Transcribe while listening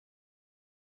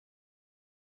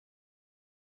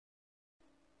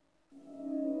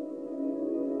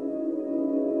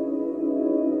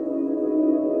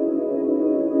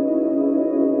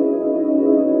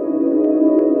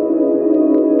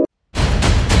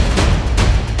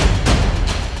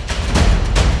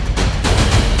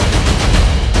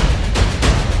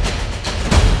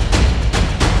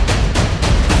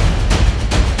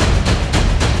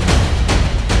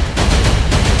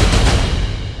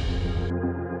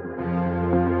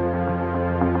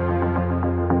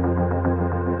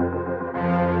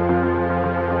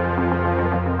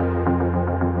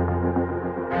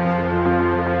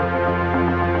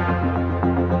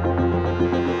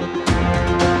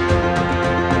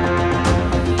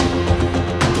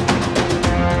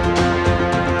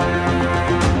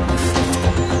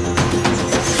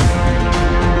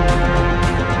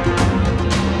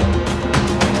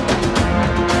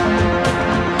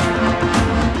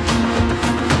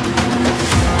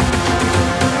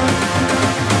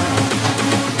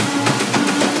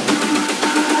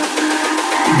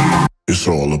It's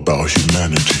all about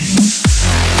humanity.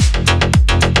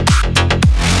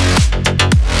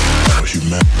 About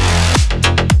humanity.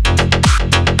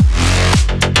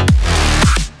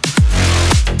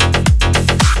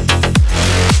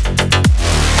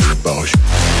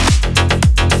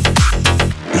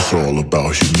 It's all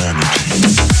about humanity.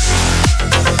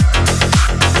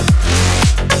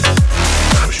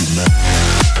 About humanity.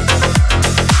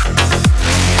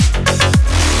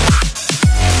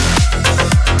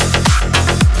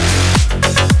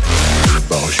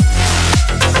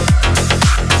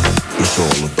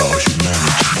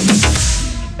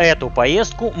 Эту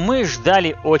поездку мы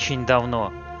ждали очень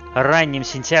давно. Ранним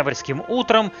сентябрьским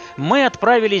утром мы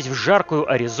отправились в жаркую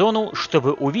Аризону,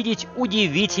 чтобы увидеть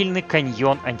удивительный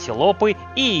каньон Антилопы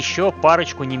и еще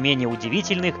парочку не менее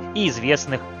удивительных и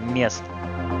известных мест.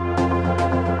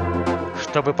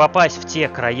 Чтобы попасть в те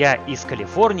края из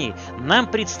Калифорнии, нам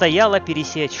предстояло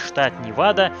пересечь штат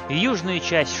Невада, южную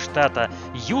часть штата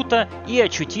Юта и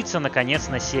очутиться наконец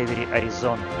на севере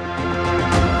Аризоны.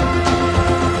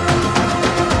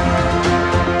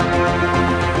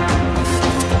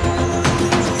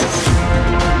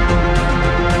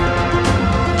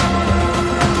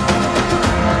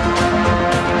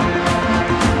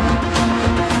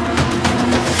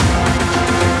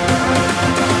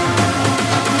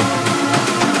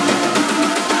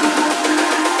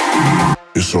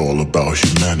 It's all about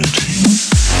humanity.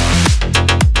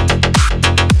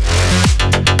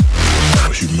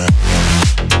 About humanity.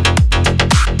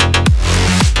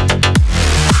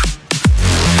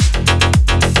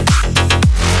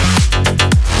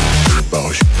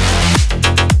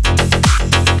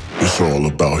 It's all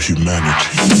about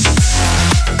humanity.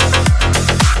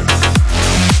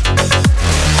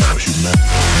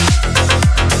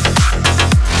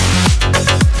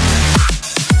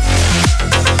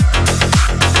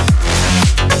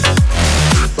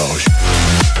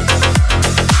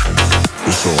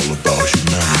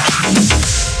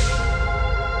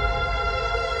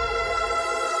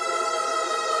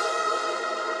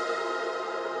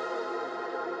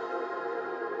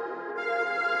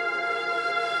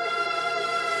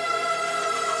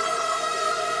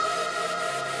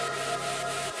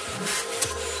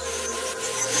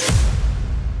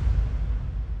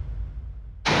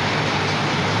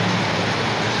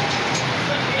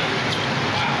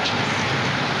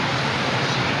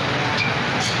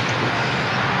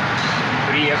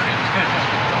 Приехали.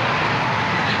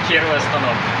 Первая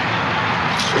остановка.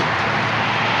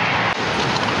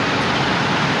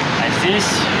 А здесь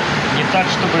не так,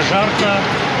 чтобы жарко,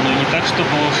 но не так, чтобы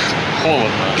уж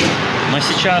холодно. Но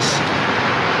сейчас,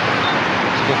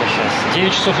 сколько сейчас?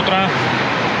 9 часов утра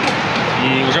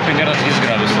и уже примерно 30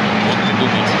 градусов. Вот и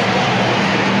думайте.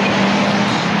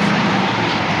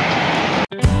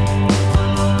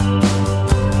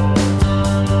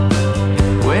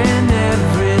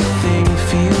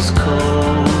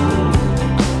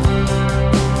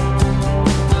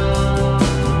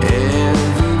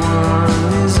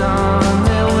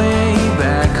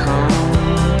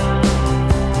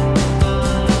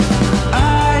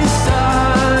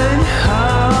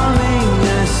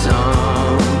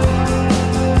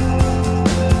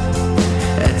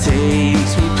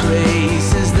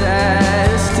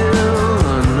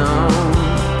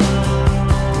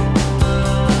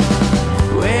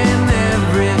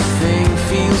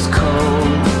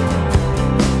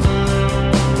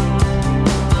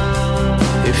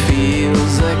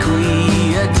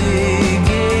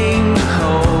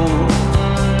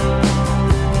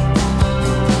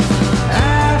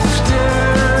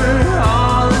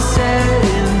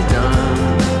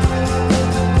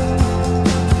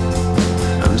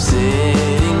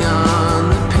 Sitting on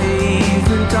the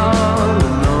pavement all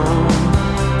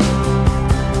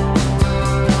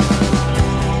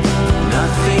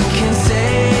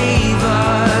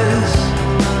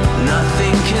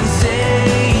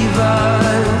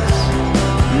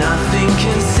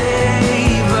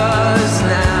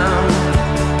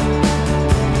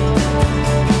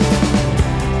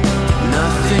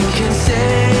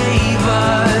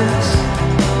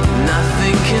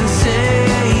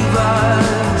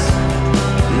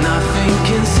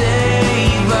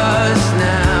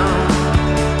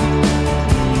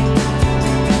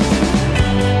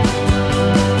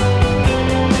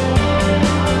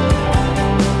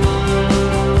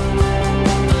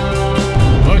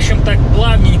общем, так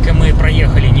плавненько мы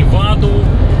проехали Неваду,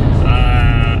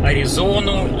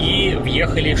 Аризону и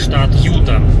въехали в штат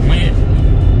Юта. Мы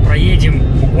проедем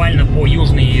буквально по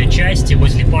южной ее части,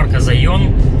 возле парка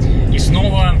Зайон, и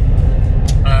снова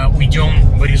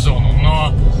уйдем в Аризону.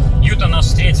 Но Юта нас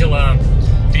встретила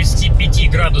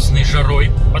 35-градусной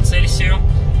жарой по Цельсию,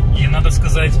 и, надо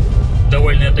сказать,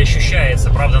 довольно это ощущается.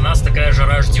 Правда, нас такая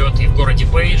жара ждет и в городе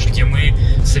Пейдж, где мы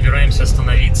собираемся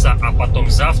остановиться, а потом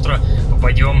завтра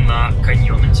попадем на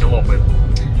каньон Антилопы.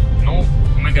 Ну,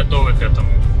 мы готовы к этому.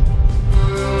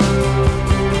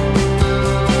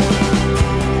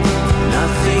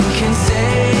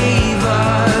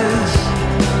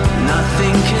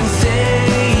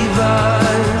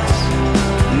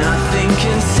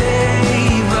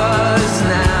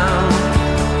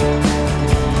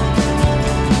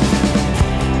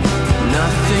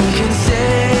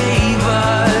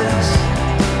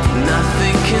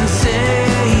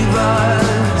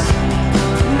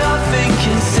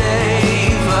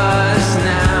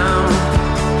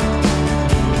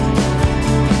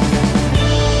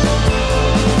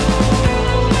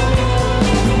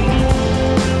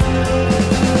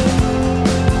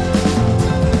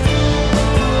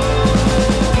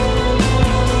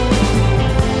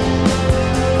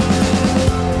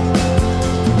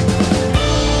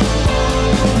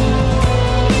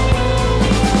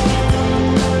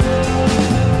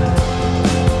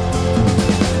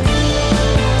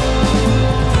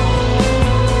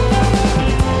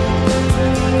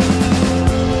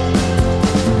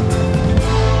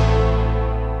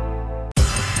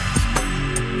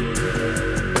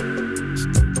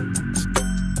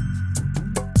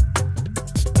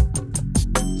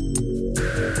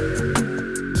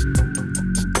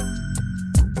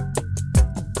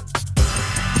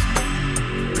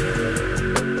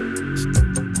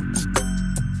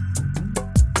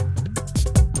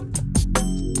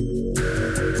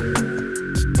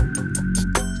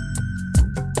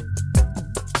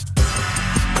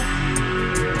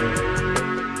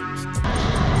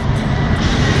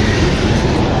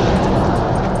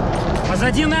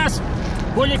 Позади нас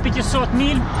более 500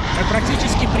 миль. Мы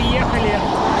практически приехали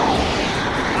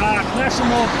к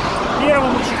нашему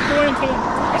первому чекпоинту.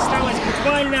 Осталось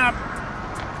буквально,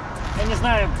 я не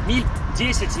знаю, миль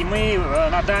 10, и мы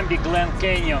на дамбе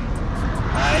каньон.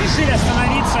 Решили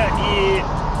остановиться и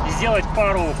сделать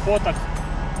пару фоток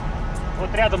вот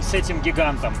рядом с этим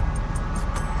гигантом.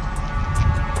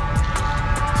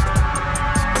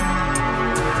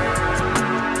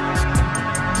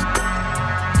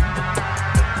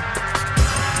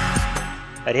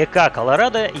 Река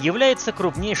Колорадо является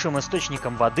крупнейшим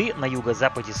источником воды на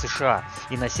юго-западе США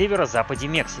и на северо-западе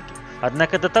Мексики.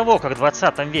 Однако до того, как в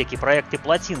 20 веке проекты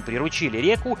плотин приручили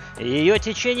реку, ее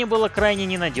течение было крайне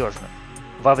ненадежным.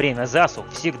 Во время засух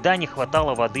всегда не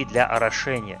хватало воды для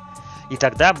орошения. И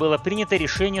тогда было принято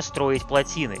решение строить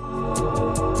плотины.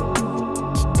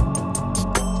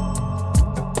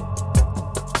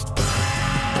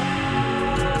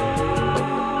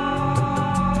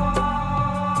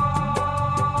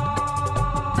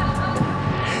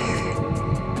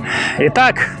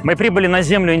 Итак, мы прибыли на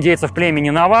землю индейцев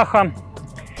племени Навахо.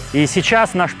 И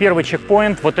сейчас наш первый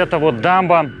чекпоинт, вот это вот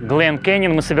Дамба, Открывай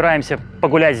Canyon. Мы собираемся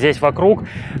погулять здесь вокруг,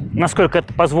 насколько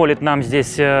это позволит нам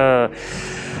здесь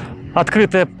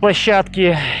открытые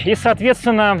площадки. И,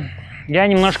 соответственно, я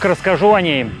немножко расскажу о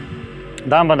ней.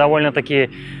 Дамба довольно-таки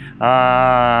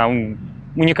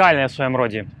уникальная в своем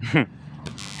роде.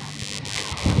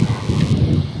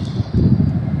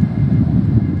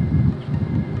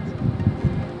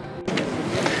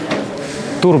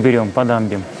 Тур берем по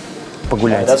дамбе,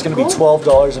 погулять. That's going to be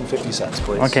 $12.50,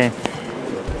 please. Okay.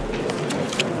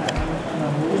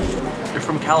 You're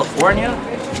from California?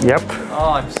 Yep.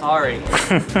 Oh, I'm sorry.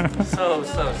 so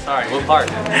sorry. What part?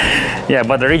 Yeah,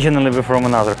 but originally we're from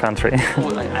another country.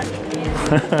 Oh,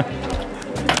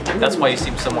 that's why you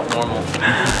seem somewhat normal.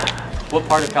 What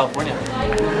part of California?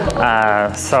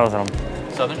 Southern.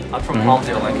 Southern? I'm from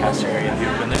Palmdale, Lancaster area. Have you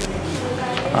ever been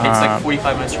there? It's like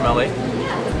 45 minutes from LA.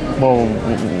 Well,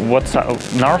 what's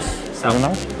north? South.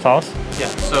 North? South? Yeah.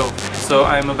 So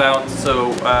I'm about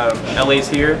LA's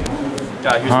here.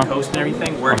 Here's the coast and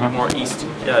everything. We're more east,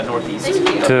 northeast.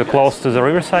 Too close to the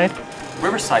riverside?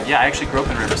 Riverside. Yeah, I actually grew up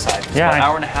in Riverside. It's Yeah, about an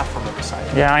hour and a half from Riverside.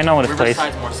 Yeah, I know this place.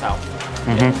 Riverside's more south.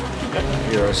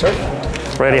 You're sir.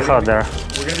 Pretty hot there.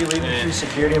 We're going to be leaving through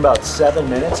security in about 7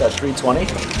 minutes at 3:20.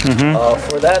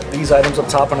 For that, these items up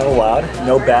top are not allowed.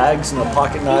 No bags, no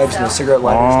pocket knives, no cigarette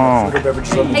lighters, no food or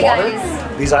beverages on the water.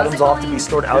 These items all have to be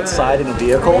stored outside in a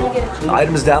vehicle. The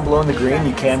items down below in the green,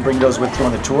 you can bring those with you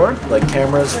on the tour, like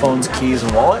cameras, phones, keys,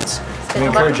 and wallets. We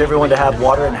encourage everyone to have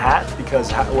water and hat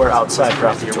because we're outside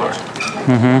throughout the tour.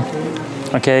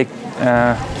 Okay.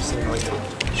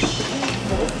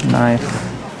 Knife,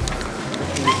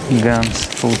 guns,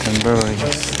 food and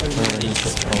beverages.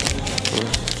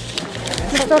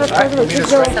 Alright, we'll meet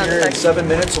us right here in 7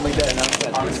 minutes. We'll make that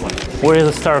announcement. Where is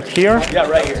the start? Here? Yeah,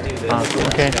 right here.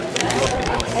 Okay.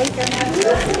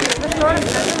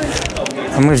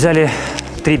 Мы взяли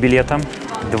 3 билета.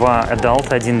 2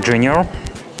 adult, 1 junior.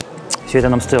 Все это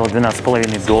нам стоило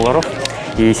 $12,5.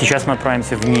 И сейчас мы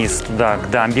отправимся вниз, туда, к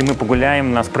Дамбе. Мы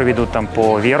погуляем, нас проведут там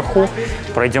по верху,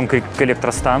 пройдем к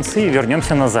электростанции и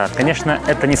вернемся назад. Конечно,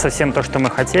 это не совсем то, что мы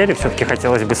хотели. Все-таки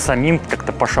хотелось бы самим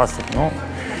как-то пошастать, но,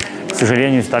 к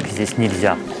сожалению, так здесь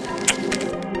нельзя.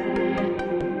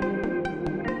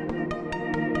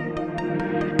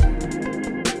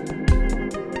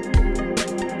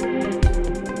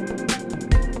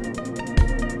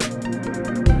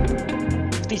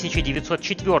 В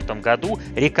 1904 году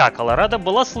река Колорадо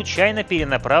была случайно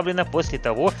перенаправлена после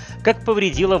того, как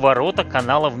повредила ворота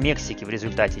канала в Мексике, в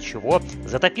результате чего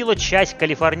затопила часть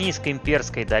Калифорнийской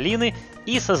имперской долины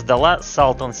и создала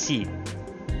Салтон-Си.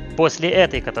 После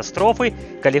этой катастрофы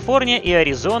Калифорния и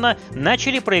Аризона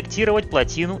начали проектировать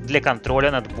плотину для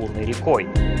контроля над бурной рекой.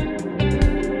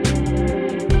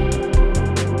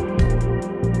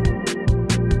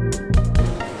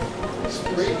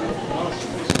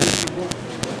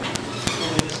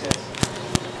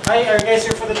 Hi, are you guys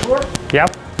here for the tour?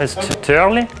 Yep, it's too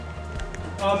early.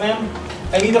 Ma'am,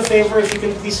 I need a favor if you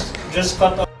can please just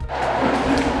cut off.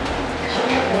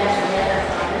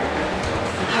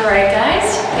 Alright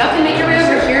guys, y'all can make your way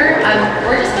over here.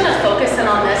 We're just going to focus in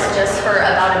on this just for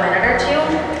about a minute or two.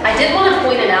 I did want to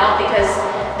point it out because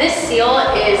this seal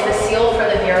is the seal for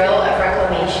the Bureau of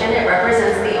Reclamation. It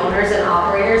represents the owners and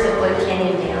operators of Glen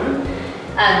Canyon Dam.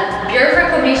 Bureau of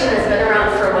Reclamation has been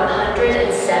around for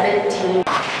 117 years.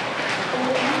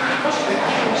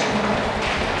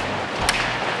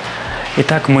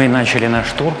 Итак, мы начали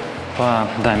наш тур по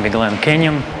дамбе Глен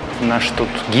Canyon. Наш тут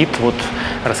гид вот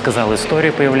рассказал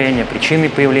историю появления, причины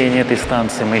появления этой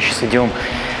станции. Мы сейчас идем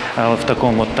в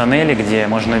таком вот тоннеле, где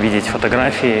можно видеть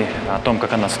фотографии о том,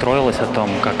 как она строилась, о том,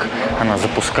 как она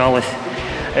запускалась.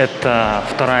 Это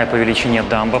вторая по величине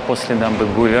дамба после дамбы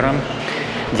Гувера.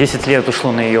 10 лет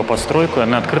ушло на ее постройку, и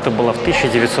она открыта была в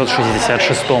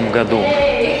 1966 году.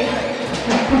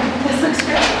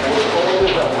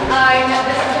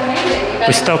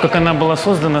 После того, как она была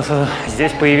создана,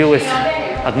 здесь появилось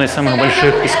одно из самых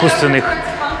больших искусственных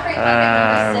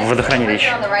водохранилищ.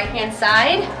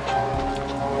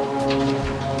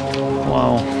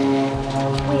 Вау.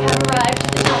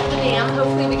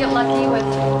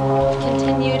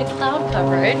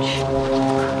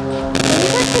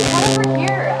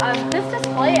 This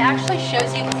display actually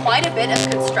shows you quite a bit of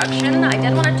construction. I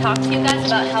did want to talk to you guys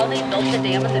about how they built the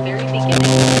dam in the very beginning.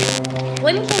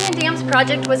 Glen Canyon Dam's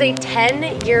project was a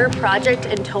 10-year project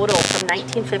in total from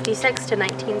 1956 to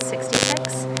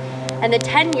 1966. And the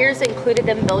 10 years included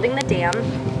them building the dam,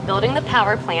 building the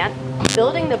power plant,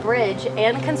 building the bridge,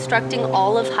 and constructing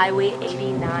all of Highway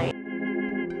 89.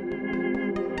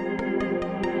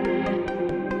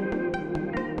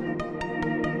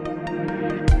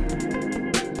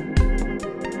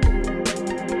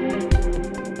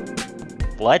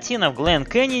 Плотина в Глен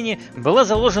Каньоне была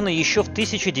заложена еще в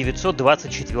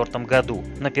 1924 году,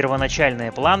 но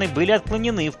первоначальные планы были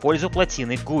отклонены в пользу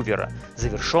плотины Гувера,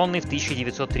 завершенной в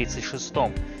 1936,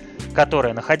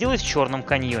 которая находилась в Черном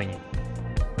каньоне.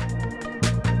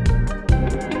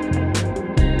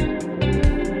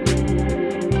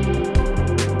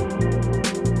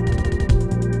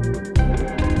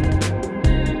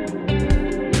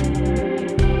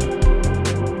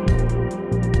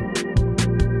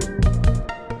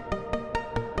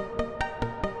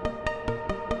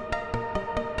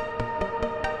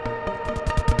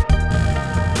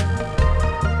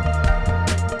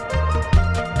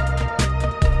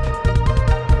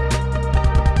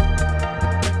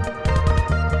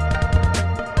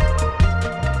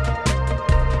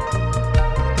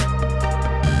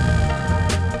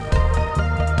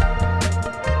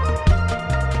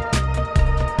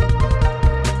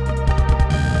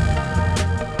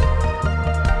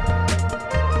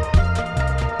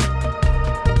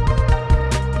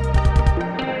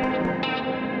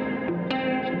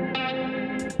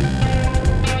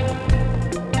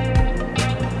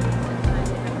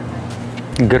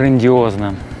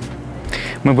 Грандиозно.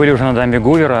 Мы были уже на дамбе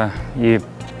Гувера, и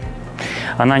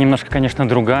она немножко, конечно,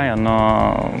 другая,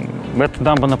 но эта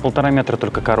дамба на 1,5 метра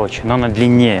только короче, но она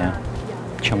длиннее,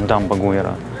 чем дамба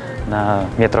Гувера, на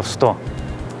 100 метров.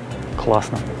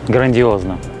 Классно,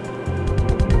 грандиозно.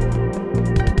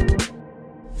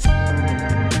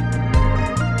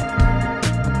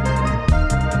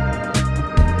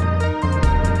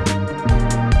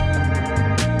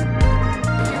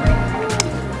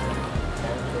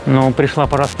 Ну, пришла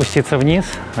пора спуститься вниз,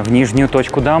 в нижнюю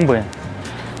точку дамбы,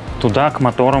 туда, к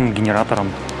моторам,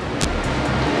 генераторам.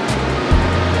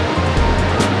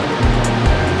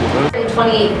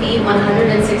 28 feet,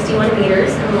 161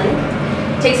 meters in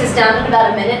length. Takes us down in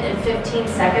about a minute and 15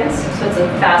 seconds, so it's a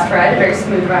fast ride, a very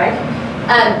smooth ride.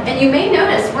 And you may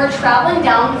notice we're traveling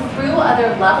down through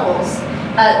other levels.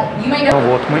 You may know.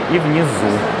 Вот мы и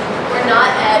внизу. We're not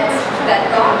at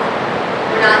bedrock.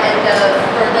 We're not at the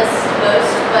furthest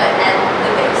most, but at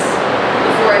the base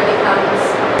before it becomes.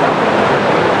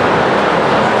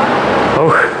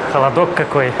 Ух, холодок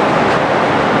какой.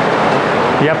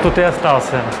 Я бы тут и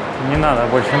остался. Не надо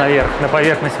больше наверх, на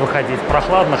поверхность выходить.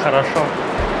 Прохладно, хорошо.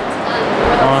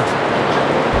 О.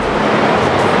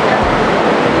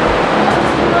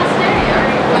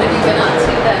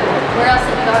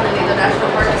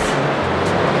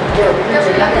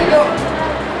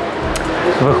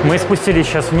 Мы спустились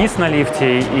сейчас вниз на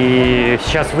лифте, и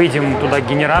сейчас выйдем туда к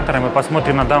генераторам и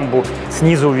посмотрим на дамбу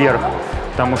снизу вверх,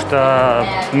 потому что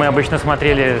мы обычно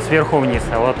смотрели сверху вниз,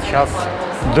 а вот сейчас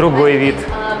другой вид.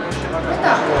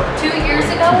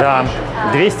 Да,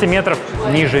 200 метров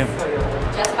ниже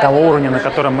того уровня, на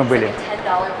котором мы были.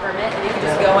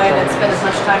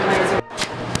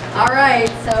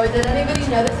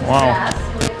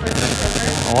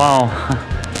 Wow.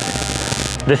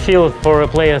 The field for a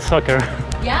player soccer.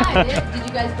 Yeah, I did. Did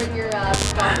you guys bring your golf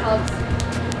clubs?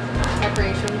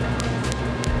 Preparation.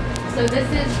 So this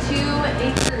is 2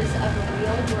 acres of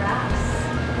real grass.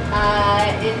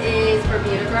 It is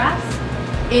Bermuda grass.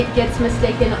 It gets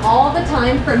mistaken all the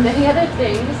time for many other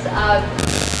things.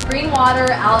 Green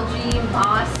water, algae,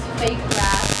 moss, fake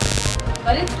grass.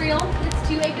 But it's real. It's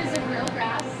 2 acres of real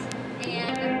grass.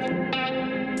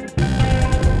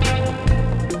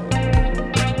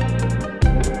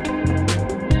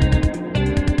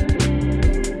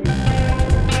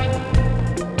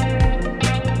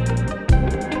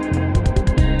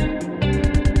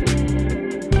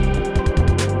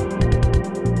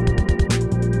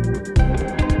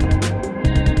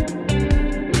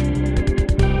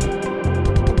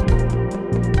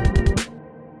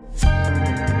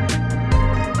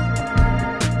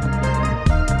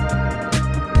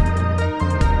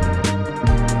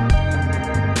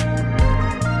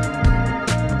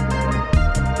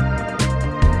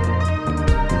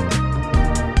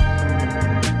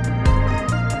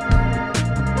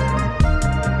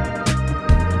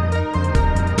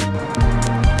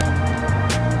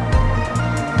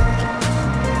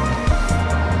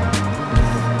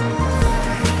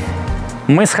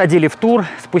 Мы сходили в тур,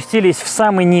 спустились в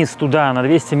самый низ туда, на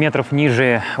 200 метров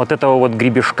ниже вот этого вот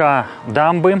гребешка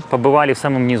дамбы. Побывали в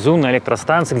самом низу на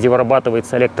электростанции, где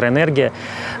вырабатывается электроэнергия.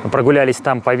 Прогулялись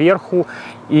там по верху.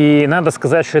 И надо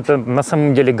сказать, что это на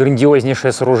самом деле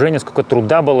грандиознейшее сооружение, сколько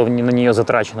труда было на нее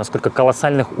затрачено, сколько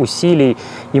колоссальных усилий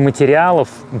и материалов.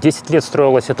 10 лет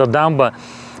строилась эта дамба.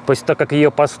 После того, как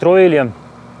ее построили,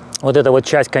 вот эта вот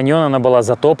часть каньона, она была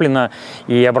затоплена,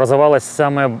 и образовалось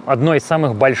одно из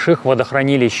самых больших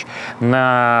водохранилищ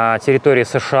на территории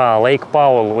США, Лейк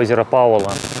Пауэлл, озеро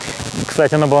Пауэлла.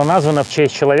 Кстати, оно было названо в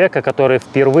честь человека, который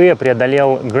впервые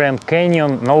преодолел Гранд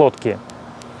Каньон на лодке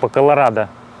по Колорадо.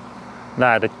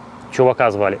 Да, это чувака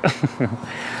звали.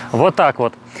 Вот так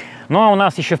вот. Ну, а у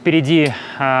нас еще впереди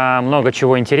много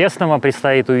чего интересного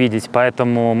предстоит увидеть,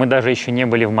 поэтому мы даже еще не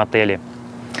были в мотеле.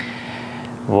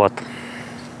 Вот.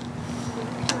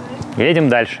 Едем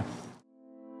дальше.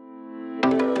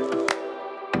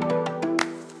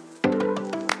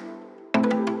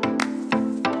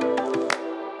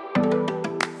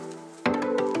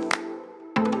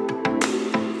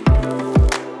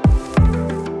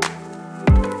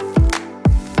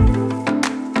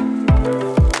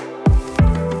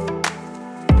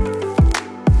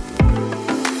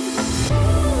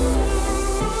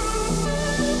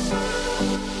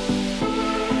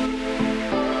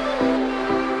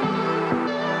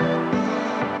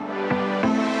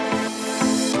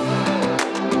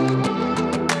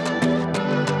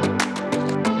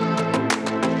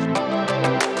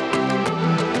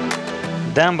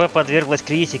 Дамба подверглась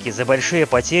критике за большие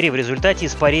потери в результате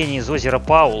испарения из озера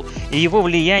Паул и его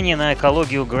влияние на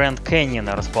экологию Гранд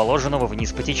Каньона, расположенного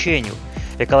вниз по течению.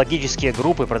 Экологические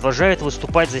группы продолжают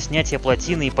выступать за снятие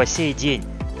плотины и по сей день.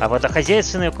 А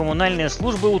водохозяйственные коммунальные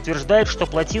службы утверждают, что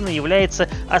плотина является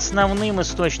основным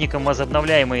источником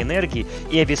возобновляемой энергии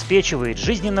и обеспечивает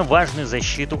жизненно важную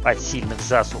защиту от сильных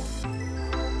засух.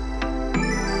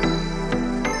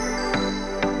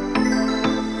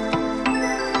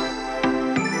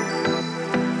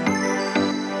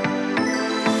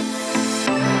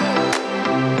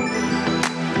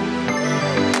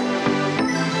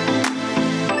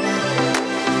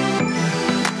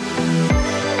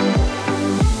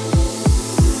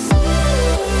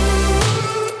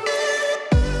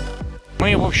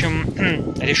 Мы, в общем,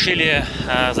 решили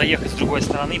заехать с другой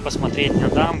стороны, посмотреть на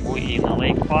дамбу и на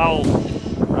Лейк Паул.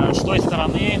 С той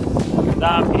стороны,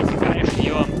 да, пересекаешь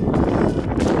ее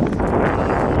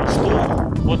мосту,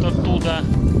 вот оттуда,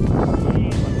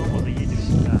 и потом вот едешь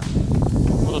сюда.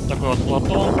 Вот такой вот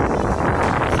плато,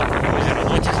 озеро,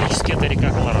 но технически это река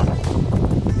Колорадо.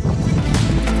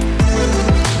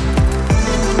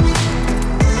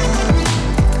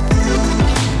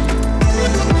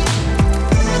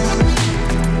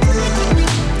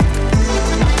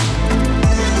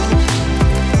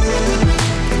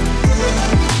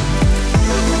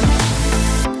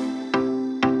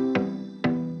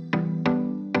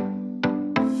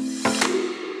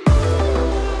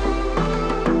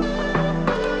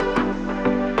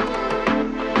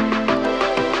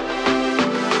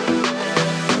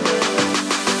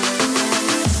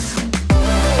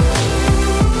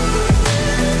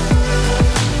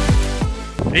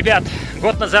 Ребят,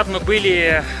 год назад мы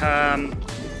были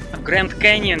в Гранд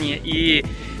Каньоне и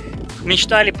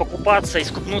мечтали покупаться,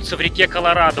 искупнуться в реке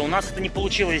Колорадо. У нас это не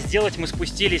получилось сделать, мы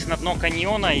спустились на дно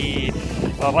каньона, и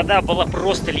вода была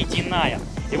просто ледяная.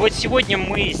 И вот сегодня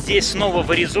мы здесь снова в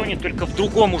Аризоне, только в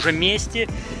другом уже месте,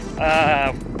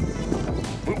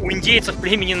 у индейцев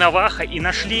племени Навахо, и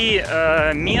нашли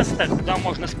место, куда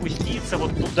можно спуститься,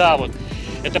 вот туда вот.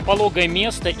 Это пологое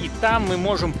место, и там мы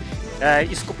можем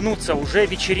искупнуться. Уже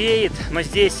вечереет, но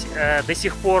здесь до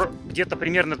сих пор где-то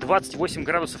примерно 28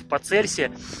 градусов по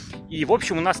Цельсию. И, в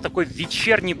общем, у нас такой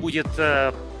вечерний будет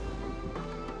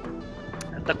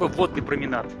такой водный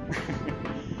променад.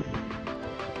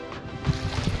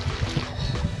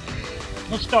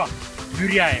 Ну что,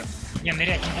 ныряем. Не,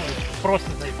 нырять не буду,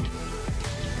 просто зайду.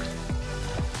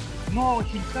 Но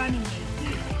очень каменное.